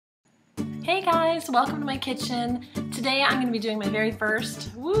Hey guys, welcome to my kitchen. Today I'm going to be doing my very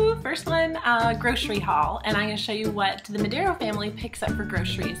first grocery haul, and I'm going to show you what the Medero family picks up for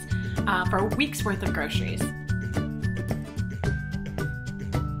groceries, for a week's worth of groceries.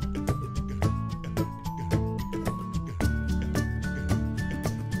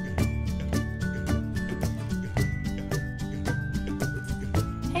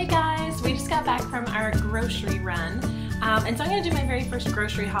 Hey guys, we just got back from our grocery run. And so I'm going to do my very first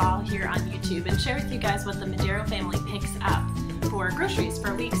grocery haul here on YouTube and share with you guys what the Medero family picks up for groceries,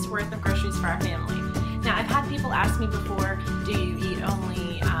 for a week's worth of groceries for our family. Now, I've had people ask me before, do you eat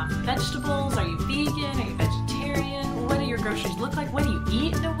only vegetables? Are you vegan? Are you vegetarian? What do your groceries look like? What do you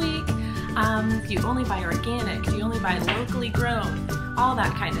eat in a week? Do you only buy organic? Do you only buy locally grown? All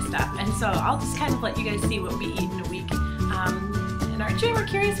that kind of stuff. And so I'll just kind of let you guys see what we eat in a week. And aren't you ever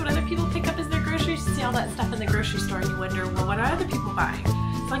curious what other people pick up as their groceries? You see all that stuff in the grocery store and you wonder, well, what are other people buying?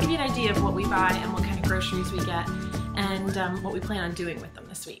 So I'll give you an idea of what we buy and what kind of groceries we get and what we plan on doing with them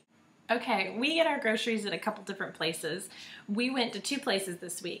this week. Okay, we get our groceries at a couple different places. We went to two places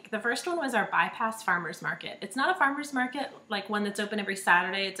this week. The first one was our Bypass Farmers Market. It's not a farmers market like one that's open every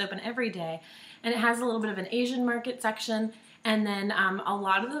Saturday. It's open every day. And it has a little bit of an Asian market section. And then a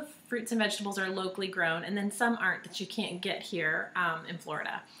lot of the fruits and vegetables are locally grown, and then some aren't that you can't get here in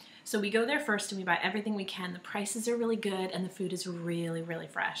Florida. So we go there first and we buy everything we can. The prices are really good and the food is really, really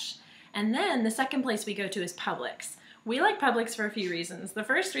fresh. And then the second place we go to is Publix. We like Publix for a few reasons. The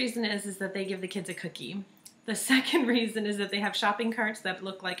first reason is that they give the kids a cookie. The second reason is that they have shopping carts that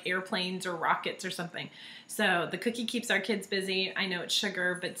look like airplanes or rockets or something. So the cookie keeps our kids busy. I know it's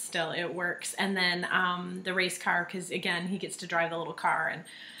sugar, but still it works. And then the race car, because again, he gets to drive the little car, and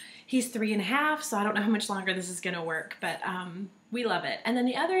he's 3.5, so I don't know how much longer this is going to work, but we love it. And then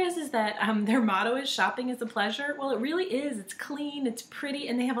the other is that their motto is shopping is a pleasure. Well, it really is. It's clean, it's pretty,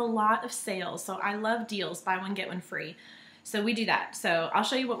 and they have a lot of sales. So I love deals, buy one, get one free. So we do that. So I'll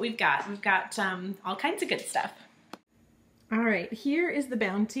show you what we've got. We've got all kinds of good stuff. All right, here is the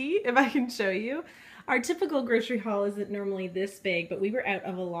bounty, if I can show you. Our typical grocery haul isn't normally this big, but we were out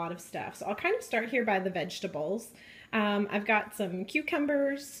of a lot of stuff. So I'll kind of start here by the vegetables. I've got some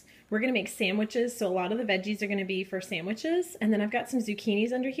cucumbers. We're gonna make sandwiches, so a lot of the veggies are gonna be for sandwiches. And then I've got some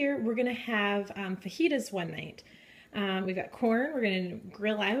zucchinis under here. We're gonna have fajitas one night. We've got corn, we're gonna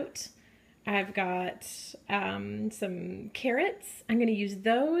grill out. I've got some carrots. I'm gonna use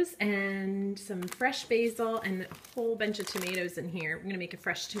those and some fresh basil and a whole bunch of tomatoes in here. I'm gonna make a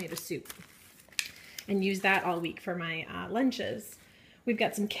fresh tomato soup and use that all week for my lunches. We've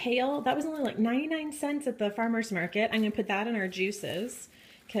got some kale. That was only like 99 cents at the farmer's market. I'm gonna put that in our juices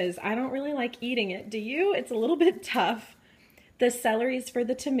because I don't really like eating it. Do you? It's a little bit tough. The celery is for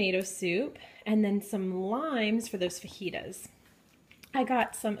the tomato soup, and then some limes for those fajitas. I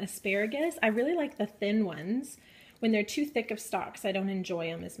got some asparagus. I really like the thin ones. When they're too thick of stalks, I don't enjoy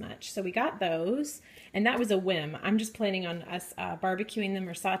them as much. So we got those, and that was a whim. I'm just planning on us barbecuing them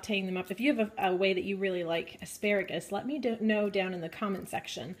or sauteing them up. If you have a way that you really like asparagus, let me know down in the comment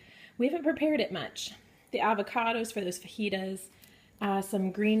section. We haven't prepared it much. The avocados for those fajitas,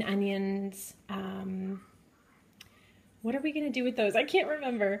 some green onions. What are we going to do with those? I can't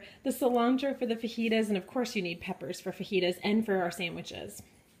remember. The cilantro for the fajitas, and of course you need peppers for fajitas and for our sandwiches.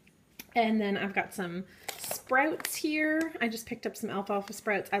 And then I've got some sprouts here. I just picked up some alfalfa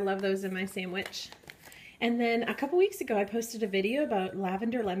sprouts. I love those in my sandwich. And then a couple weeks ago I posted a video about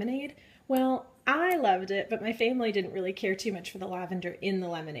lavender lemonade. Well, I loved it, but my family didn't really care too much for the lavender in the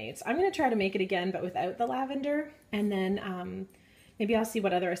lemonade. So I'm going to try to make it again, but without the lavender. And then maybe I'll see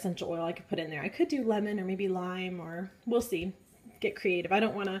what other essential oil I could put in there. I could do lemon or maybe lime, or we'll see. Get creative. I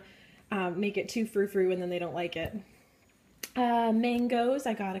don't want to make it too frou-frou and then they don't like it. Mangoes,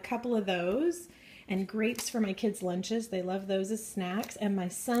 I got a couple of those. And grapes for my kids' lunches. They love those as snacks. And my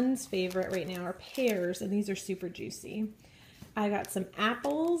son's favorite right now are pears, and these are super juicy. I got some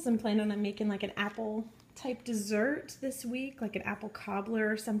apples. I'm planning on making like an apple type dessert this week, like an apple cobbler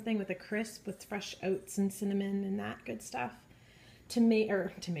or something with a crisp with fresh oats and cinnamon and that good stuff.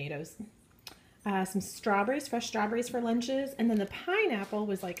 Tomatoes. Some strawberries, fresh strawberries for lunches, and then the pineapple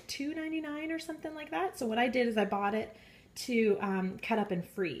was like $2.99 or something like that. So what I did is I bought it to cut up and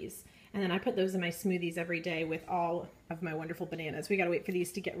freeze, and then I put those in my smoothies every day with all of my wonderful bananas. We gotta wait for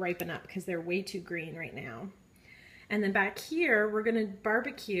these to get ripen up because they're way too green right now. And then back here we're gonna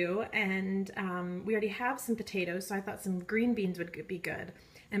barbecue, and we already have some potatoes, so I thought some green beans would be good.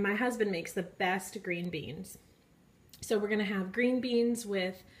 And my husband makes the best green beans. So we're gonna have green beans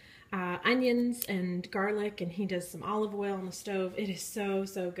with onions and garlic, and he does some olive oil on the stove. It is so,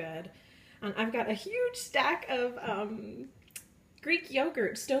 so good. I've got a huge stack of Greek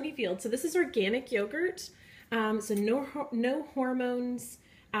yogurt, Stonyfield. So this is organic yogurt. So no hormones,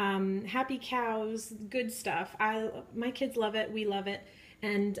 happy cows, good stuff. My kids love it, we love it,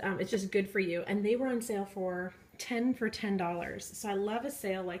 and it's just good for you. And they were on sale for $10. So I love a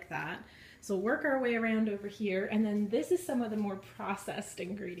sale like that. So we'll work our way around over here, and then this is some of the more processed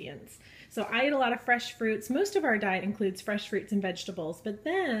ingredients. So I eat a lot of fresh fruits. Most of our diet includes fresh fruits and vegetables, but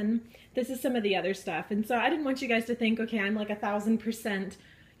then this is some of the other stuff. And so I didn't want you guys to think, okay, I'm like 1000%,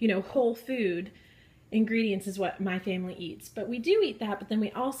 you know, whole food ingredients is what my family eats. But we do eat that, but then we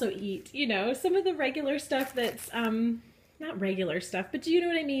also eat, you know, some of the regular stuff that's, not regular stuff, but do you know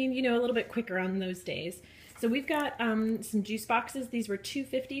what I mean? You know, a little bit quicker on those days. So we've got some juice boxes. These were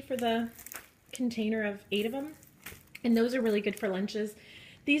 $2.50 for the container of 8 of them. And those are really good for lunches.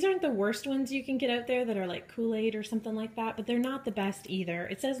 These aren't the worst ones you can get out there that are like Kool-Aid or something like that, but they're not the best either.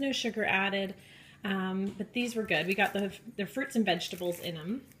 It says no sugar added, but these were good. We got the fruits and vegetables in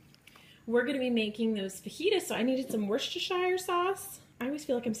them. We're going to be making those fajitas, so I needed some Worcestershire sauce. I always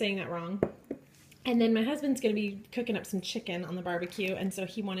feel like I'm saying that wrong. And then my husband's going to be cooking up some chicken on the barbecue, and so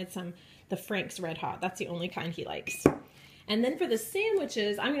he wanted the Frank's Red Hot. That's the only kind he likes. And then for the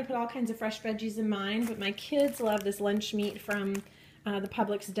sandwiches, I'm going to put all kinds of fresh veggies in mine, but my kids love this lunch meat from the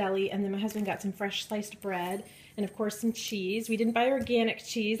Publix deli, and then my husband got some fresh sliced bread, and of course some cheese. We didn't buy organic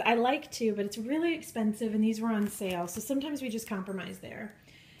cheese. I like to, but it's really expensive, and these were on sale, so sometimes we just compromise there.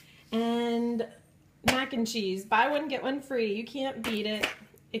 And mac and cheese, buy one, get one free. You can't beat it,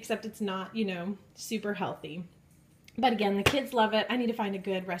 except it's not, you know, super healthy. But again, the kids love it. I need to find a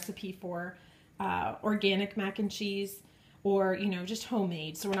good recipe for organic mac and cheese, or, you know, just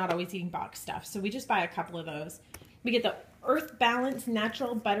homemade, so we're not always eating box stuff. So we just buy a couple of those. We get the Earth Balance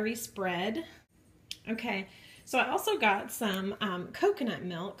Natural Buttery Spread. Okay, so I also got some coconut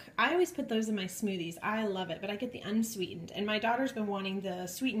milk. I always put those in my smoothies. I love it, but I get the unsweetened. And my daughter's been wanting the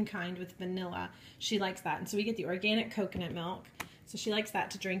sweetened kind with vanilla. She likes that, and so we get the organic coconut milk. So she likes that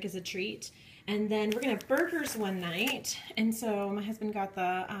to drink as a treat. And then we're gonna have burgers one night, and so my husband got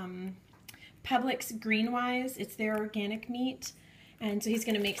the Publix Greenwise. It's their organic meat, and so he's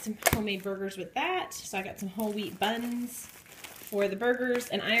gonna make some homemade burgers with that. So I got some whole wheat buns for the burgers,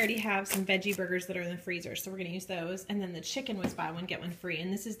 and I already have some veggie burgers that are in the freezer, so we're gonna use those. And then the chicken was buy one, get one free,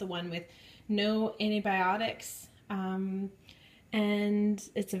 and this is the one with no antibiotics, and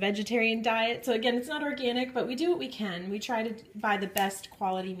it's a vegetarian diet. So again, it's not organic, but we do what we can. We try to buy the best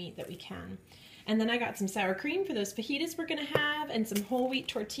quality meat that we can. And then I got some sour cream for those fajitas we're gonna have, and some whole wheat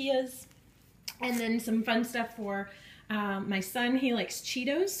tortillas, and then some fun stuff for my son. He likes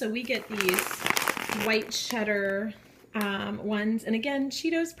Cheetos, so we get these white cheddar ones. And again,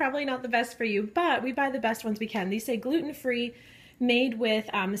 Cheetos probably not the best for you, but we buy the best ones we can. These say gluten-free, made with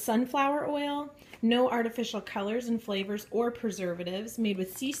sunflower oil, no artificial colors and flavors or preservatives, made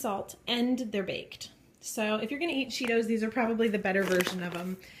with sea salt, and they're baked. So if you're gonna eat Cheetos, these are probably the better version of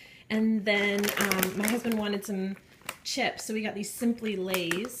them. And then my husband wanted some chips, so we got these Simply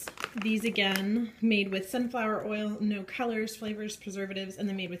Lay's. These again, made with sunflower oil, no colors, flavors, preservatives, and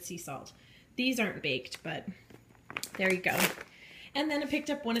then made with sea salt. These aren't baked, but there you go. And then I picked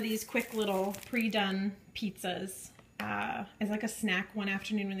up one of these quick little pre-done pizzas as like a snack one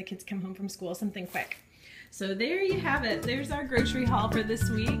afternoon when the kids come home from school, something quick. So there you have it. There's our grocery haul for this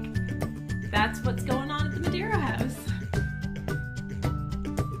week. That's what's going on at the Medero house.